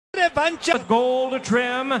revancha. With gold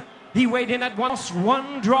trim, he weighed in at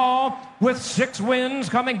one draw with 6 wins,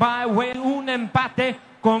 coming by way un empate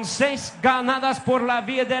con 6 ganadas por la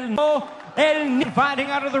vía del no. El fighting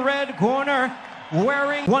out of the red corner,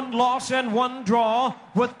 wearing 1 loss and 1 draw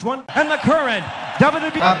with 20. And the current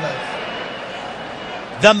WWE.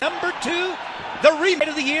 The number 2, the rematch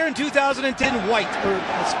of the year in 2010, white, or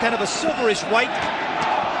it's kind of a silverish white.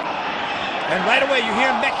 And right away you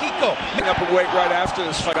hear Mexico. Up a weight right after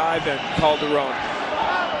this fight, Ivan Calderon.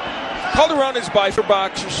 Calderon is by for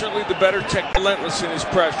boxer, certainly the better tech, relentless in his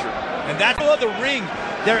pressure. And that's all the ring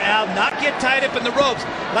there, Al, not get tied up in the ropes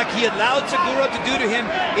like he allowed Segura to do to him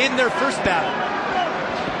in their first battle.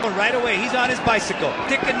 Right away, he's on his bicycle.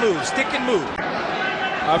 Stick and move, stick and move.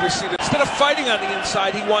 Obviously, instead of fighting on the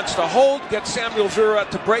inside, he wants to hold, get Samuel Vera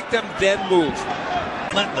to break them, then move.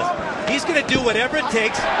 Relentless. He's going to do whatever it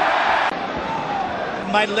takes.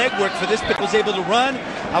 My leg work for this, but was able to run,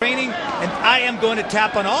 training, and I am going to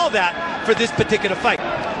tap on all that for this particular fight.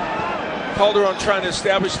 Calderon trying to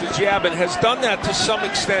establish the jab and has done that to some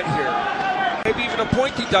extent here. Maybe even a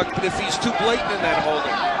pointy duck, but if he's too blatant in that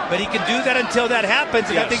holding. But he can do that until that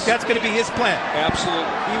happens, and yes. I think that's going to be his plan. Absolutely.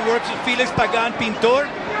 He works with Felix Pagan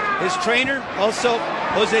Pintor, his trainer, also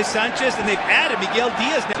Jose Sanchez, and they've added Miguel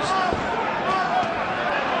Diaz now.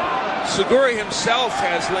 Segura himself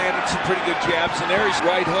has landed some pretty good jabs, and there he's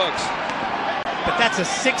right hooks. But that's a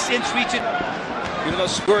 6-inch reach. Even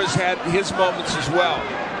though Segura's had his moments as well.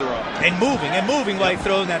 And moving while he's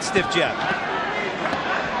throwing that stiff jab.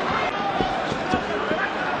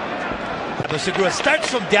 But Segura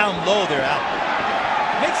starts from down low there, Al.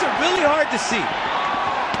 Makes it really hard to see.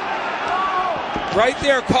 Right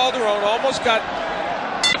there, Calderon almost got...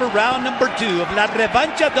 For round number 2 of La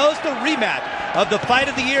Revancha 2, the rematch of the fight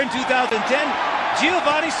of the year in 2010.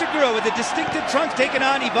 Giovani Segura with the distinctive trunks taking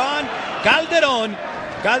on Ivan Calderon.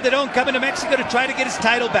 Calderon coming to Mexico to try to get his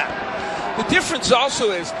title back. The difference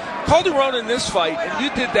also is Calderon in this fight, and you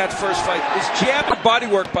did that first fight, is jab and body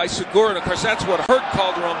work by Segura, and of course that's what hurt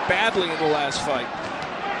Calderon badly in the last fight.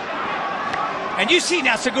 And you see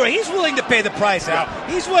now Segura, he's willing to pay the price out.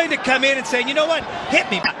 He's willing to come in and say, you know what, hit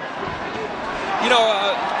me. You know,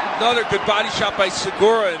 another good body shot by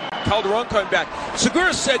Segura, and Calderon coming back.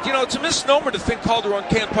 Segura said, you know, it's a misnomer to think Calderon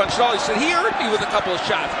can't punch at all. He said, he hurt me with a couple of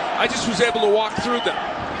shots. I just was able to walk through them.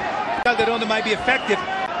 Calderon might be effective.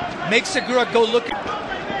 Make Segura go look at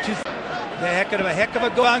the heck of a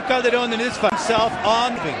go on Calderon in this fight himself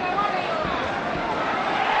on. The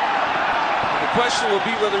question will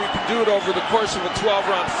be whether he can do it over the course of a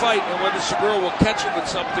 12-round fight and whether Segura will catch him with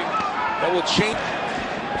something that will change.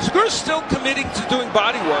 Segura's still committing to doing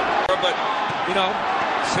body work, but, you know,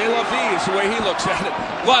 c'est la vie is the way he looks at it.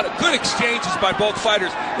 A lot of good exchanges by both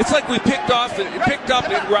fighters. It's like we picked up in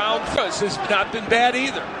round 1. This has not been bad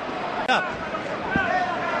either.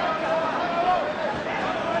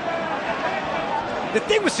 The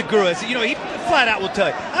thing with Segura is, you know, he flat out will tell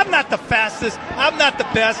you, I'm not the fastest, I'm not the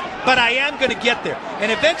best, but I am going to get there.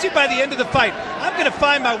 And eventually by the end of the fight, I'm going to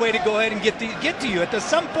find my way to go ahead and get to you at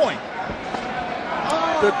some point.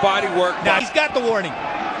 Good body work. Now he's got the warning.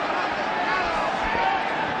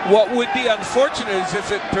 What would be unfortunate is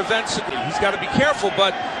if it prevents him. He's got to be careful,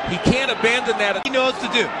 but he can't abandon that. He knows to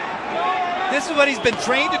do. This is what he's been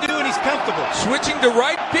trained to do, and he's comfortable. Switching to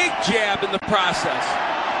right, big jab in the process.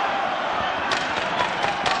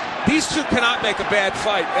 These two cannot make a bad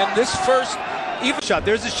fight, and this first even shot.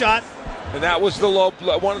 There's a shot, and that was the low,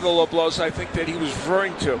 one of the low blows I think that he was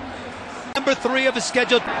referring to. Number 3 of his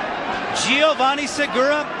schedule, Giovani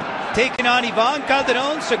Segura taking on Ivan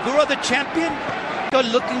Calderon. Segura, the champion,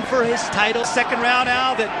 looking for his title. Second round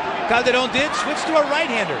now that Calderon did switch to a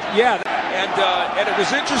right-hander. Yeah, and it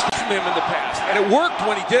was interesting from him in the past, and it worked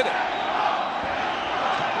when he did it.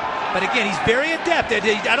 But again, he's very adept.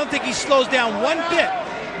 I don't think he slows down one bit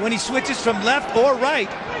when he switches from left or right.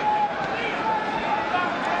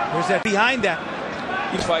 There's that behind that.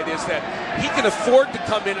 The fight is that he can afford to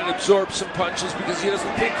come in and absorb some punches because he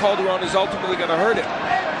doesn't think Calderon is ultimately going to hurt him.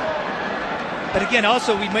 But again,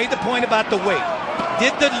 also, we made the point about the weight.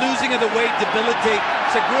 Did the losing of the weight debilitate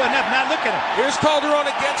Segura enough? Now look at him. Here's Calderon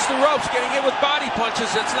against the ropes, getting hit with body punches.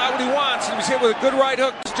 That's not what he wants. He was hit with a good right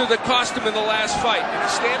hook that cost him in the last fight. And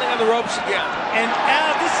he's standing on the ropes again. And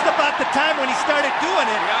this is about the time when he started doing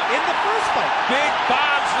it in the first fight. Big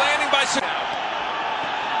bombs landing by Segura.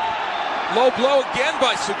 Low blow again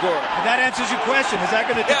by Segura. And that answers your question. Is that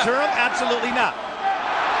going to deter him? Absolutely not.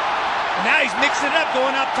 And now he's mixing it up,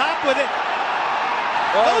 going up top with it.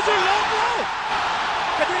 Those are low blows.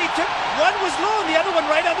 But then he took one was low and the other one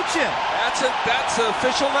right on the chin. That's an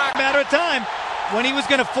official knock. Matter of time when he was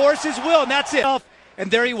going to force his will, and that's it. and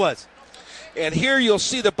there he was. And here you'll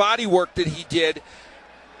see the body work that he did.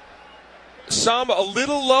 Some a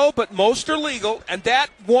little low, but most are legal. And that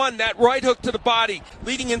right hook to the body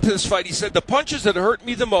leading into this fight, he said the punches that hurt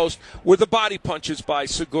me the most were the body punches by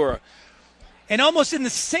Segura. And almost in the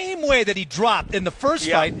same way that he dropped in the first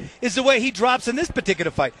fight is the way he drops in this particular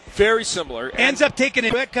fight. Very similar. Ends up taking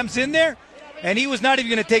it, comes in there, and he was not even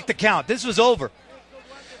going to take the count. This was over.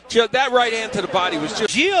 That right hand to the body was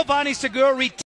just... Giovani Segura